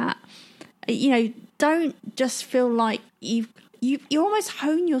 do that. Don't just feel like you almost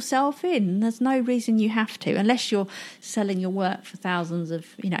hone yourself in. There's no reason you have to, unless you're selling your work for thousands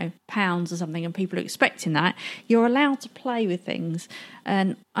of pounds or something and people are expecting that. You're allowed to play with things,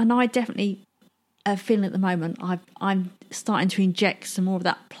 and I definitely feeling at the moment I'm starting to inject some more of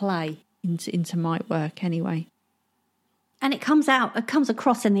that play into my work anyway. And it comes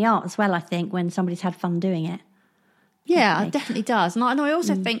across in the art as well, I think, when somebody's had fun doing it. Yeah, it definitely does. And I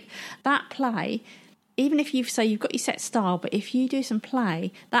also think that play, even if you've got your set style, but if you do some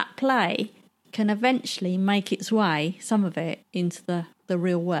play, that play can eventually make its way, some of it, into the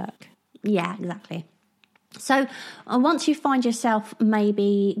real work. Yeah, exactly. So once you find yourself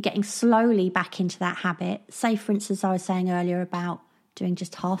maybe getting slowly back into that habit, say, for instance, I was saying earlier about doing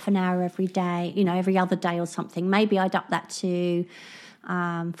just half an hour every day, every other day or something, maybe I'd up that to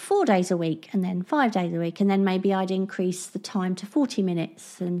 4 days a week and then 5 days a week, and then maybe I'd increase the time to 40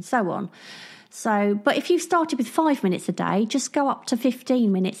 minutes and so on. So, but if you started with 5 minutes a day, just go up to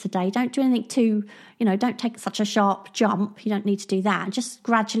 15 minutes a day. Don't do anything too, don't take such a sharp jump. You don't need to do that. Just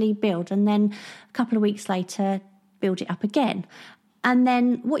gradually build, and then a couple of weeks later, build it up again. And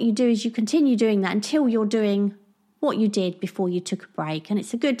then what you do is you continue doing that until you're doing what you did before you took a break. And I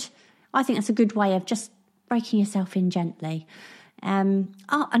think that's a good way of just breaking yourself in gently.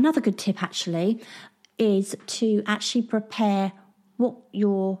 Another good tip actually is to actually prepare what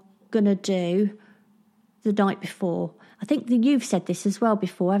you're going to do the night before. I think that you've said this as well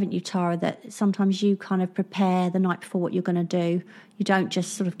before, haven't you, Tara, that sometimes you kind of prepare the night before what you're going to do. You don't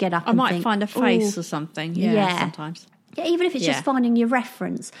just sort of get up I and might think, find a face or something. Yeah, sometimes. Yeah, even if it's just finding your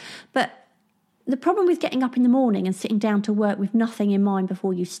reference. But the problem with getting up in the morning and sitting down to work with nothing in mind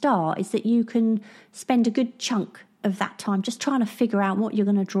before you start is that you can spend a good chunk of that time just trying to figure out what you're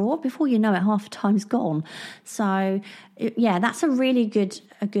going to draw. Before you know it, half the time's gone. So, yeah, that's a really good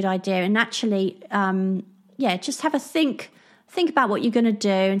idea. And actually, just have a think about what you're going to do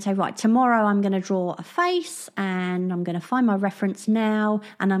and say, right, tomorrow I'm going to draw a face and I'm going to find my reference now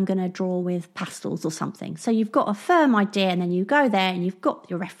and I'm going to draw with pastels or something. So you've got a firm idea and then you go there and you've got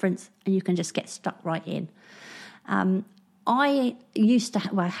your reference and you can just get stuck right in. I used to,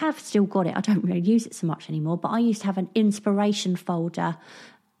 I have still got it. I don't really use it so much anymore, but I used to have an inspiration folder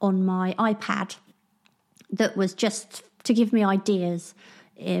on my iPad that was just to give me ideas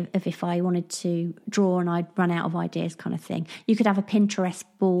if I wanted to draw and I'd run out of ideas kind of thing. You could have a Pinterest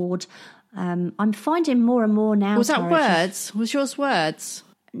board. I'm finding more and more now. Was that words? Was yours words?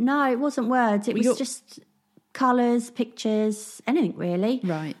 No, it wasn't words. It was just colours, pictures, anything really.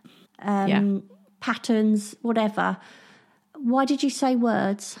 Right. Patterns, whatever. Why did you say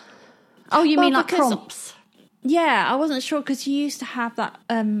words? Oh, you mean like prompts? Yeah, I wasn't sure because you used to have that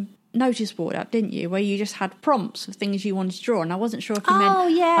notice board up, didn't you? Where you just had prompts of things you wanted to draw, and I wasn't sure if you meant... Oh,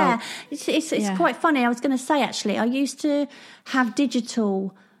 yeah. It's quite funny. I was going to say, actually, I used to have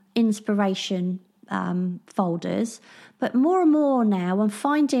digital inspiration folders, but more and more now I'm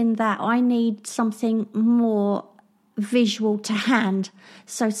finding that I need something more visual to hand,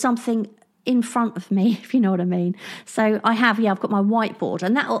 so something in front of me, if you know what I mean. So I've got my whiteboard,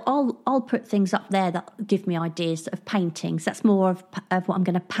 and that I'll put things up there that give me ideas of paintings. That's more of what I'm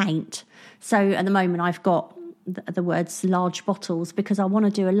going to paint. So at the moment I've got the words large bottles because I want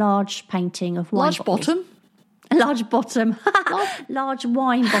to do a large painting of wine bottles. A large bottom, large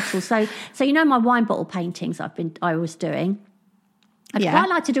wine bottle. So you know my wine bottle paintings I was doing. I'd quite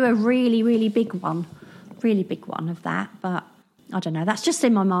like to do a really, really big one of that, but I don't know. That's just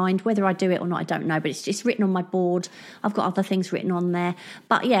in my mind. Whether I do it or not, I don't know. But it's written on my board. I've got other things written on there.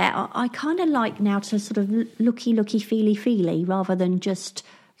 But yeah, I kind of like now to sort of looky, feely, rather than just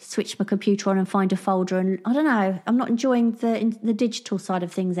switch my computer on and find a folder. And I don't know. I'm not enjoying the digital side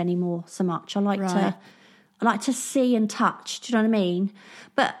of things anymore so much. I like to see and touch. Do you know what I mean?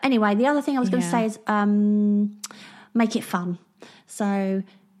 But anyway, the other thing I was going to say is make it fun. So,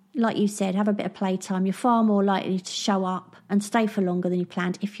 like you said, have a bit of playtime. You're far more likely to show up and stay for longer than you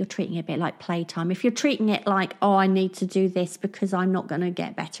planned if you're treating it a bit like playtime. If you're treating it like, I need to do this because I'm not going to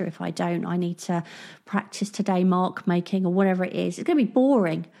get better if I don't. I need to practice today mark making or whatever it is. It's going to be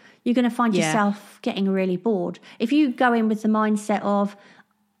boring. You're going to find yourself getting really bored. If you go in with the mindset of,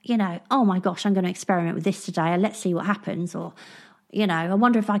 oh my gosh, I'm going to experiment with this today and let's see what happens. Or, I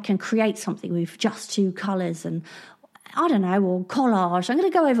wonder if I can create something with just 2 colours and I don't know, or collage. I'm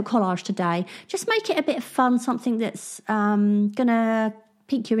going to go over collage today. Just make it a bit of fun, something that's going to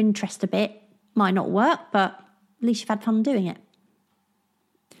pique your interest a bit. Might not work, but at least you've had fun doing it.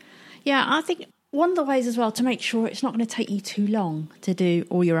 Yeah, I think one of the ways as well to make sure it's not going to take you too long to do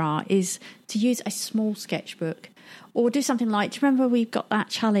all your art is to use a small sketchbook or do something like, do you remember we've got that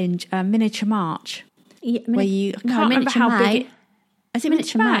challenge, Miniature March? Yeah, where you can't remember how big it is. It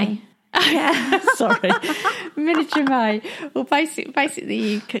Miniature May? Yeah, sorry, Miniature May. Well, basically,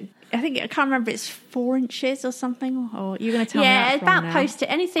 you could. I can't remember. It's 4 inches or something. Or you're going to tell me? Yeah, about post-it.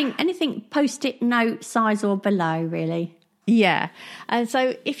 Anything post-it note size or below, really. Yeah, and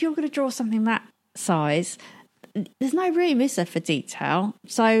so if you're going to draw something that size, there's no room, is there, for detail?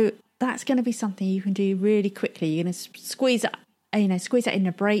 So that's going to be something you can do really quickly. You're going to squeeze it in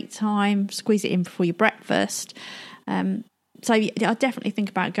a break time, squeeze it in before your breakfast. So I definitely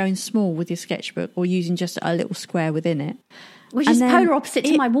think about going small with your sketchbook or using just a little square within it. Which is polar opposite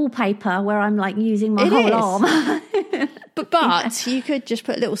to my wallpaper where I'm like using my whole arm. But you could just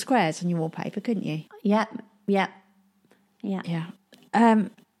put little squares on your wallpaper, couldn't you? Yeah. And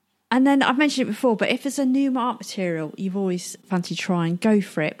then I've mentioned it before, but if there's a new art material you've always fancied trying, go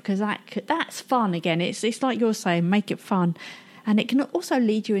for it because that's fun again. It's like you're saying, make it fun. And it can also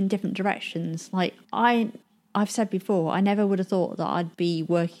lead you in different directions. Like I've said before, I never would have thought that I'd be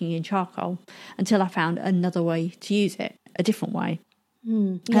working in charcoal until I found another way to use it, a different way.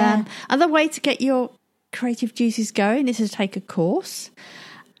 Another way to get your creative juices going is to take a course.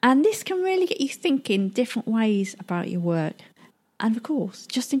 And this can really get you thinking different ways about your work. And of course,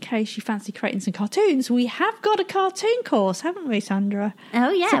 just in case you fancy creating some cartoons, we have got a cartoon course, haven't we, Sandra? Oh,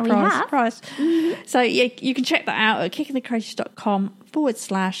 yeah, surprise, we have. Surprise. Mm-hmm. So you can check that out at kickingthecreatives.com/cartoon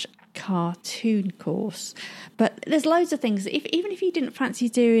cartoon course. But there's loads of things. Even if you didn't fancy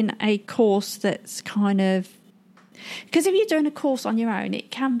doing a course that's kind of... Because if you're doing a course on your own, it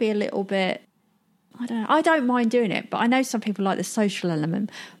can be a little bit... I don't know. I don't mind doing it, but I know some people like the social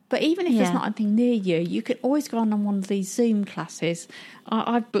element. But even if there's not anything near you, you could always go on one of these Zoom classes.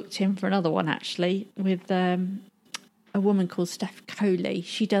 I've booked in for another one, actually, with a woman called Steph Coley.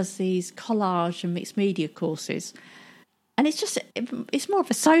 She does these collage and mixed media courses. And it's more of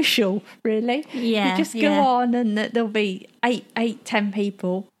a social, really. Yeah. You just go on and there'll be 10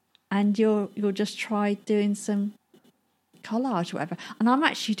 people and you'll just try doing some collage or whatever. And I'm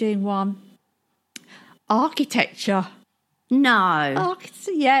actually doing one architecture. No.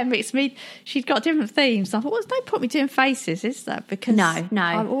 Yeah, mixed media. She'd got different themes. I thought, well, there's no point me doing faces, is there? Because No,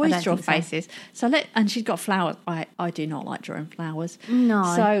 I always draw faces. So. And she's got flowers. I do not like drawing flowers. No.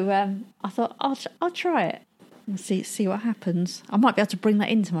 So I thought I'll try it and see what happens. I might be able to bring that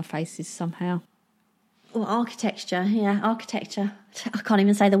into my faces somehow. Well, architecture. Yeah, architecture. I can't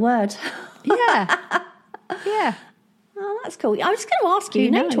even say the word. Yeah. Yeah. Oh, that's cool. I was going to ask you, Who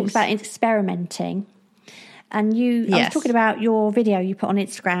you knows? talked about experimenting. And I was talking about your video you put on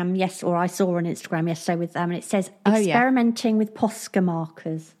Instagram, or I saw on Instagram yesterday with and it says experimenting with Posca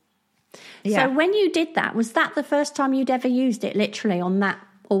markers. Yeah. So when you did that, was that the first time you'd ever used it literally on that,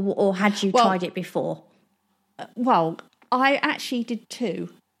 or had you tried it before? Well, I actually did two.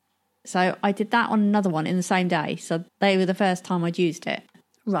 So I did that on another one in the same day. So they were the first time I'd used it.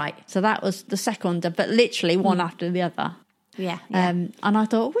 Right. So that was the second, but literally one after the other. Yeah. And I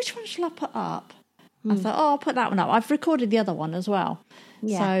thought, which one shall I put up? I thought, I'll put that one up. I've recorded the other one as well.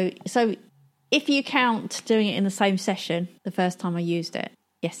 Yeah. So if you count doing it in the same session, the first time I used it,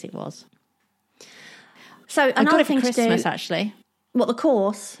 yes, it was. So I got another it for thing Christmas, to do, actually. what, the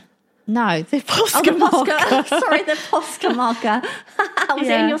course? No, the Posca The marker. Posca. Sorry, the Posca marker. Was it in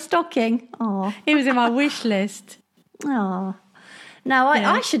Yeah. your stocking? Oh. It was in my wish list. Oh. No,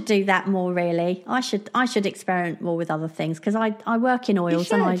 I should do that more, really. I should experiment more with other things because I work in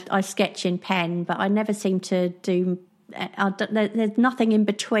oils and I sketch in pen, but I never seem to do... there's nothing in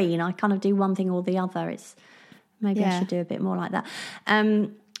between. I kind of do one thing or the other. Maybe I should do a bit more like that.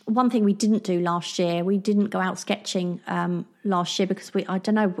 One thing we didn't do last year, we didn't go out sketching last year because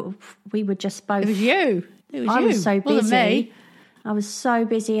we were just both... It was you. I was so busy. Wasn't me. I was so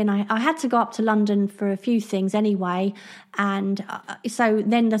busy and I had to go up to London for a few things anyway. And so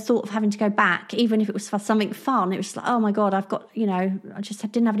then the thought of having to go back, even if it was for something fun, it was like, oh my God, I've got, I just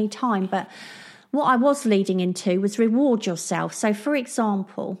didn't have any time. But what I was leading into was reward yourself. So for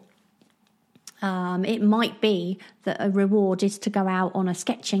example, it might be that a reward is to go out on a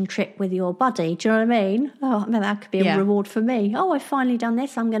sketching trip with your buddy. Do you know what I mean? Oh, that could be a reward for me. Oh, I've finally done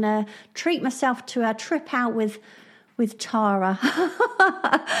this. I'm going to treat myself to a trip out with Tara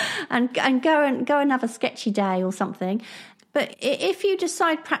and go and have a sketchy day or something. But if you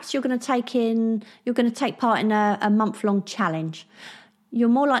decide perhaps you're going to take part in a month-long challenge, you're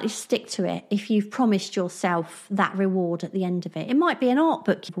more likely to stick to it if you've promised yourself that reward at the end of it. It might be an art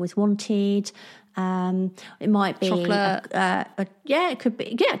book you've always wanted. It might be chocolate. It could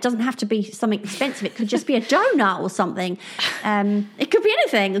be. Yeah, it doesn't have to be something expensive. It could just be a donut or something. It could be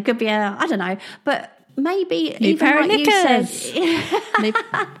anything. It could be I don't know. But maybe new even pair like of you knickers. said,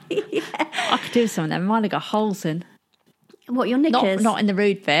 I could do some of them. Mine have got holes in. What, your knickers? Not in the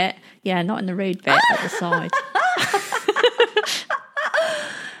rude bit. Yeah, not in the rude bit at the side.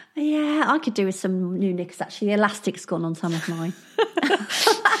 Yeah, I could do with some new knickers, actually. The elastic's gone on some of mine.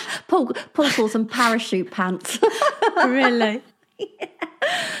 Paul saw some parachute pants. Really?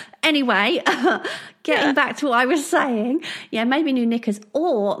 Anyway, getting back to what I was saying, maybe new knickers,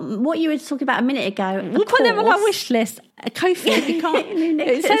 or what you were talking about a minute ago. We'll put them on our wish list. A Kofi, if you can't. New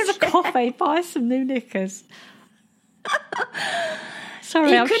knickers, Instead of a coffee, buy some new knickers.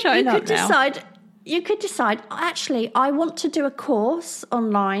 Sorry, I'm shutting up now. You could decide, actually, I want to do a course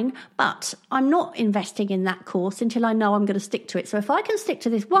online, but I'm not investing in that course until I know I'm going to stick to it. So if I can stick to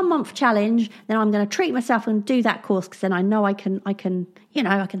this 1 month challenge, then I'm going to treat myself and do that course because then I know I can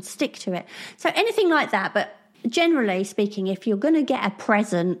stick to it. So anything like that. But generally speaking, if you're going to get a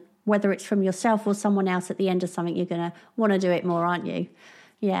present, whether it's from yourself or someone else at the end of something, you're going to want to do it more, aren't you?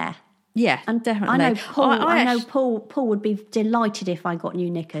 Yeah. Yeah, and definitely. I know Paul would be delighted if I got new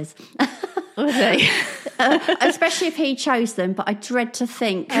knickers. Would he? Especially if he chose them, but I dread to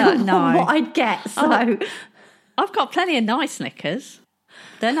think no. what I'd get. So I've got plenty of nice knickers.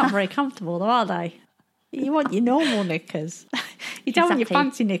 They're not very comfortable, though, are they? You want your normal knickers. You don't want your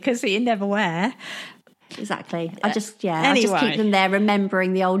fancy knickers that you never wear. Exactly. I just Anyway. keep them there,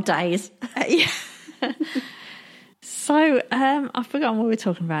 remembering the old days. So So I've forgotten what we're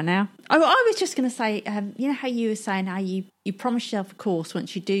talking about now. Oh, I was just going to say, you know how you were saying how you promise yourself a course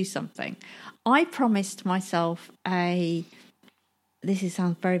once you do something. I promised myself sounds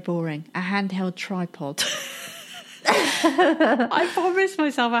very boring, a handheld tripod. I promised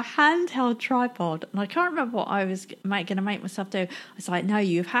myself a handheld tripod, and I can't remember what I was going to make myself do. I was like, no,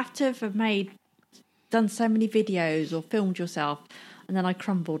 you have to have done so many videos or filmed yourself. And then I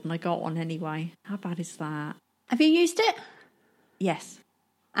crumbled and I got one anyway. How bad is that? Have you used it? Yes.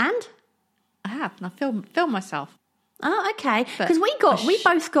 And? I have, and I filmed myself. Oh, okay. Because we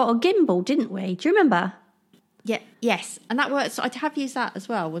both got a gimbal, didn't we? Do you remember? Yeah, yes. And that works. I have used that as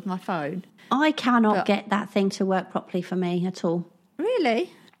well with my phone. I cannot get that thing to work properly for me at all.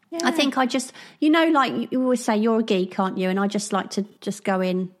 Really? Yeah. I think I just, like you always say, you're a geek, aren't you? And I just like to just go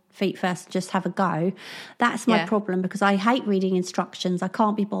in feet first, just have a go. That's my problem, because I hate reading instructions. I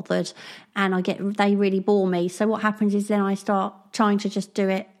can't be bothered, and they really bore me. So what happens is then I start trying to just do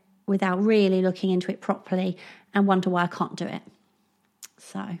it without really looking into it properly and wonder why I can't do it.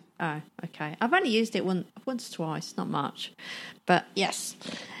 So. Oh, okay. I've only used it once, twice, not much. But yes.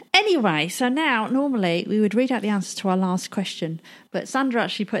 Anyway, so now normally we would read out the answers to our last question, but Sandra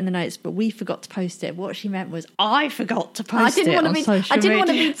actually put in the notes, but we forgot to post it. What she meant was I forgot to post it on social media. I didn't want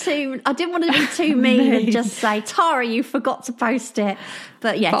to be too mean and just say, Tara, you forgot to post it.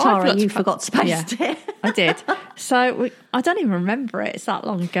 But yeah, Tara, you forgot to post it. I did. So I don't even remember it. It's that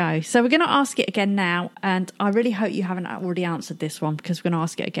long ago. So we're going to ask it again now, and I really hope you haven't already answered this one, because we're going to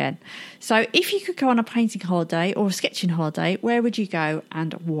ask it again. So if you could go on a painting holiday or a sketching holiday, where would you go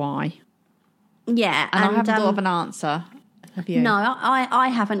and why? Yeah. And I haven't thought of an answer. Have you? No, I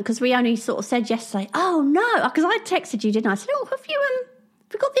haven't, because we only sort of said yesterday, oh no, because I texted you, didn't I? I said, oh, have you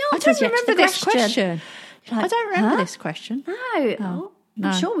got the answers yet to the question? I don't remember this question. No. Oh, no.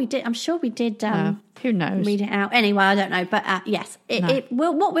 I'm sure we did. Who knows? Read it out. Anyway, I don't know. But yes,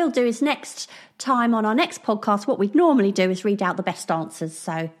 what we'll do is next time on our next podcast, what we'd normally do is read out the best answers.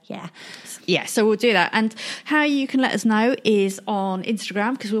 So, yeah. Yeah, so we'll do that. And how you can let us know is on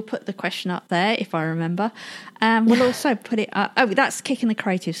Instagram, because we'll put the question up there, if I remember. We'll also put it up. Oh, that's Kicking the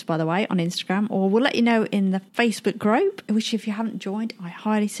Creatives, by the way, on Instagram. Or we'll let you know in the Facebook group, which if you haven't joined, I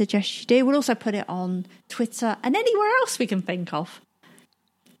highly suggest you do. We'll also put it on Twitter and anywhere else we can think of.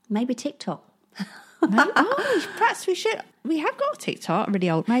 Maybe TikTok. Perhaps we should. We have got a TikTok, really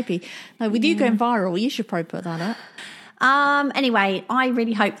old, maybe. No, with you going viral, you should probably put that up. Anyway, I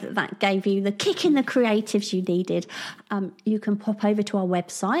really hope that gave you the kick in the creatives you needed. You can pop over to our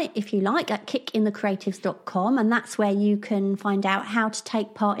website, if you like, at kickinthecreatives.com, and that's where you can find out how to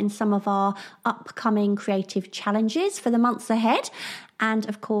take part in some of our upcoming creative challenges for the months ahead. And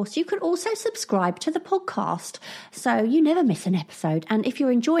of course, you can also subscribe to the podcast so you never miss an episode. And if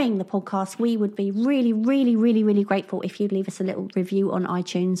you're enjoying the podcast, we would be really, really, really, really grateful if you'd leave us a little review on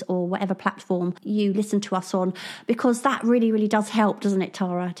iTunes or whatever platform you listen to us on, because that really, really does help, doesn't it,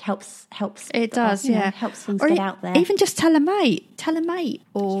 Tara? It helps. It does, helps things get out there. Even just tell a mate,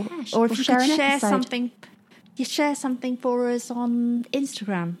 or if you could share something. You share something for us on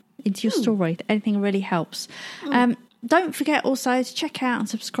Instagram into your story. Anything really helps. Don't forget also to check out and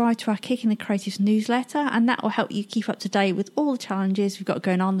subscribe to our Kicking the Creatives newsletter, and that will help you keep up to date with all the challenges we've got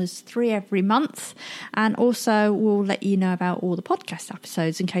going on. There's 3 every month, and also we'll let you know about all the podcast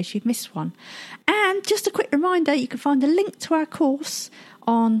episodes in case you've missed one. And just a quick reminder, you can find a link to our course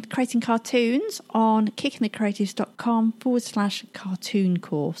on creating cartoons on kickingthecreatives.com/cartoon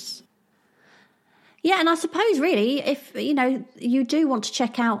course. Yeah, and I suppose really, if you do want to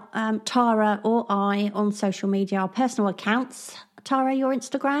check out Tara or I on social media, our personal accounts. Tara, your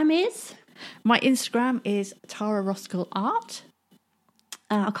Instagram is? My Instagram is Tara Roskill Art.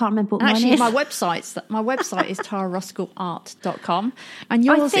 I can't remember what mine is. Actually, my website is tararoskillart.com, and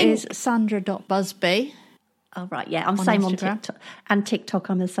yours is sandra.busby. Oh right, yeah, I'm the same on TikTok and TikTok.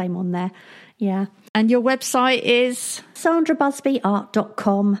 I'm the same on there. Yeah, and your website is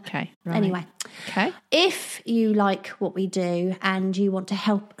sandrabusbyart.com. Okay. Right. Anyway. Okay. If you like what we do and you want to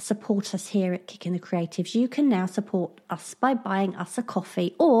help support us here at Kicking the Creatives, you can now support us by buying us a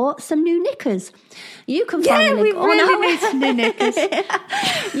coffee or some new knickers. You can find the link on our new knickers.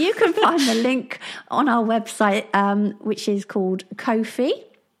 You can find the link on our website, which is called Ko-fi.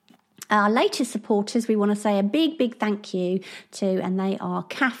 Our latest supporters, we want to say a big, big thank you to, and they are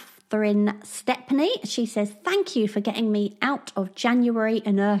Catherine Stepney. She says, thank you for getting me out of January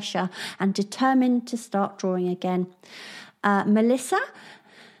inertia and determined to start drawing again. Melissa,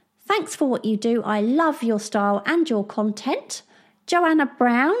 thanks for what you do. I love your style and your content. Joanna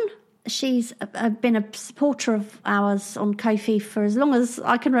Brown, She's been a supporter of ours on Ko-fi for as long as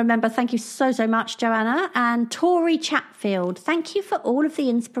I can remember. Thank you so much, Joanna. And Tori Chatfield, thank you for all of the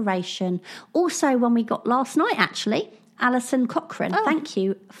inspiration. Also, when we got last night, actually, Alison Cochrane, thank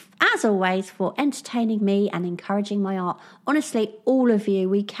you, as always, for entertaining me and encouraging my art. Honestly, all of you,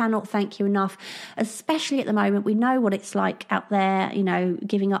 we cannot thank you enough, especially at the moment. We know what it's like out there, you know,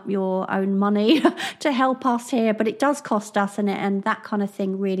 giving up your own money to help us here, but it does cost us, and that kind of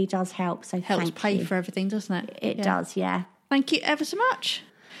thing really does help. So helps pay for everything, doesn't it? It does, yeah. Thank you ever so much.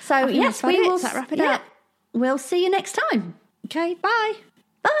 So, yes, we will wrap it up. We'll see you next time. Okay, bye.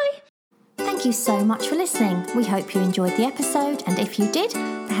 Bye. Thank you so much for listening. We hope you enjoyed the episode, and if you did,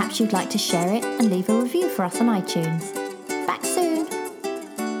 perhaps you'd like to share it and leave a review for us on iTunes. Back soon.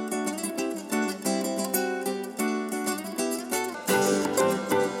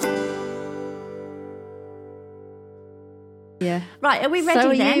 Yeah. Right, are we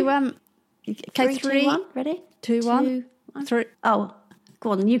ready then? You, okay, 3, 2, 1, ready? 2, 1. 3. Oh,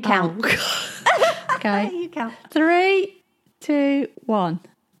 go on, you count. Okay. You count. 3, 2, 1.